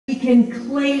can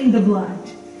claim the blood.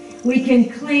 We can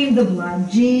claim the blood.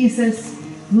 Jesus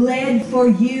bled for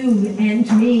you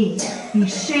and me. He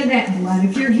shed that blood.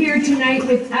 If you're here tonight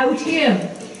without him,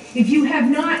 if you have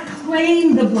not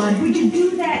claimed the blood, would you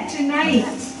do that tonight?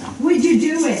 Would you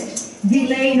do it?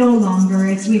 Delay no longer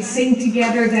as we sing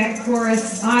together that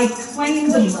chorus, I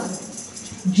claim the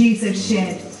blood Jesus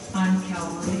shed on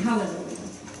Calvary. Hallelujah.